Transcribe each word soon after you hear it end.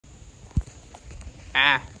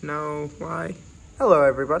No, why? Hello,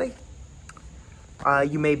 everybody.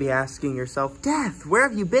 You may be asking yourself, Death, where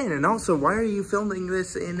have you been? And also, why are you filming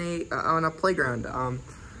this in on a playground?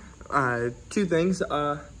 Two things.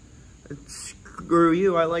 Screw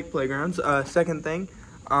you, I like playgrounds. Second thing,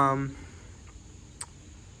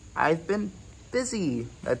 I've been busy.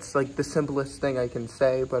 That's like the simplest thing I can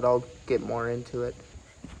say, but I'll get more into it.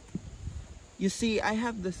 You see, I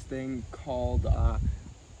have this thing called,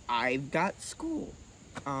 I've got school.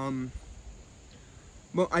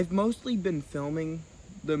 Well, I've mostly been filming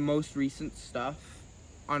the most recent stuff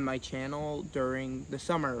on my channel during the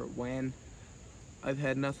summer when I've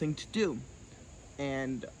had nothing to do.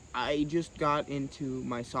 And I just got into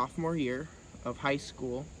my sophomore year of high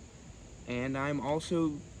school, and I've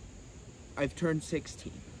turned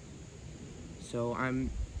 16. So I'm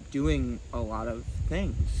doing a lot of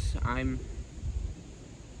things. I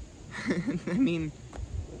mean,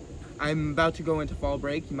 I'm about to go into fall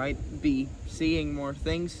break. You might be seeing more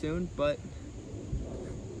things soon, but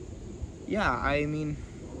yeah, I mean,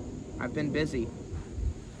 I've been busy.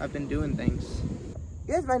 I've been doing things.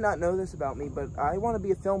 You guys might not know this about me, but I want to be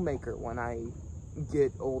a filmmaker when I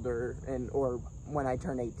get older or when I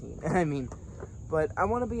turn 18. I mean, but I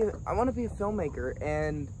want to be a filmmaker,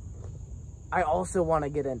 and I also want to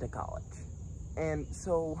get into college. And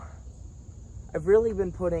so I've really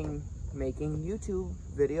been making YouTube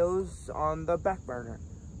videos on the back burner.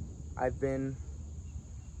 I've been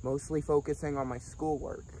mostly focusing on my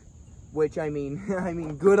schoolwork, which I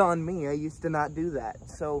mean, good on me. I used to not do that.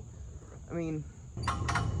 So, I mean,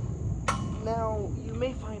 now you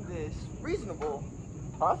may find this reasonable,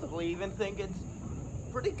 possibly even think it's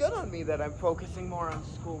pretty good on me that I'm focusing more on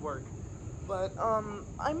schoolwork. But,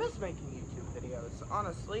 I miss making YouTube videos,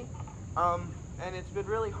 honestly. And it's been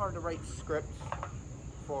really hard to write scripts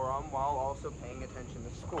for them while also paying attention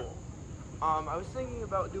to school. I was thinking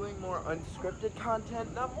about doing more unscripted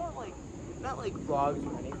content, not like vlogs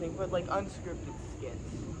or anything, but like unscripted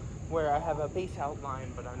skits, where I have a base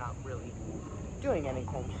outline, but I'm not really doing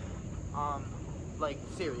anything, like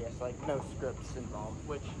serious, like no scripts involved,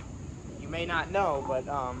 which you may not know, but,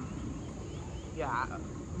 yeah,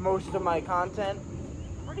 most of my content,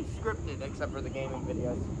 pretty scripted, except for the gaming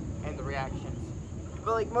videos and the reactions,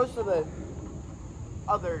 but like most of the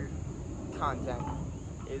other content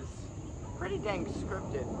is pretty dang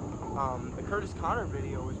scripted. The Curtis Connor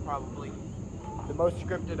video was probably the most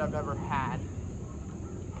scripted I've ever had.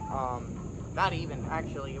 Not even,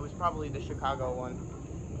 actually, it was probably the Chicago one.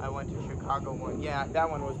 I went to Chicago one. Yeah, that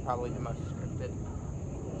one was probably the most scripted.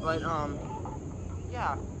 But,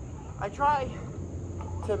 yeah, I try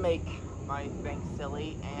to make my things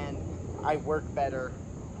silly, and I work better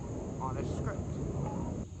on a script.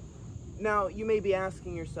 Now, you may be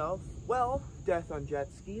asking yourself, well, Death on Jet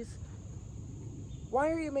Skis,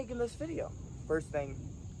 why are you making this video? First thing,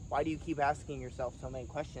 why do you keep asking yourself so many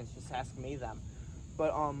questions? Just ask me them.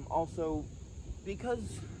 But, also,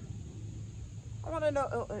 because I want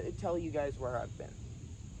to tell you guys where I've been.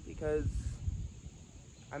 Because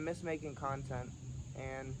I miss making content,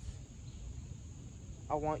 and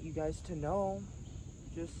I want you guys to know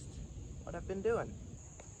just what I've been doing.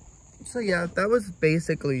 So yeah, that was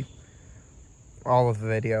basically all of the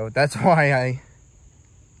video. That's why I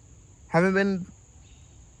haven't been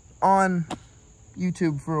on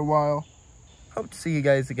YouTube for a while. Hope to see you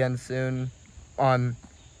guys again soon on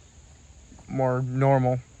more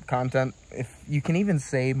normal content. If you can even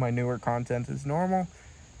say my newer content is normal,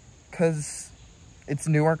 because it's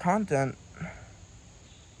newer content.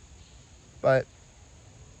 But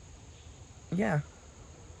yeah,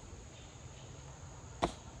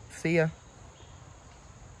 see ya.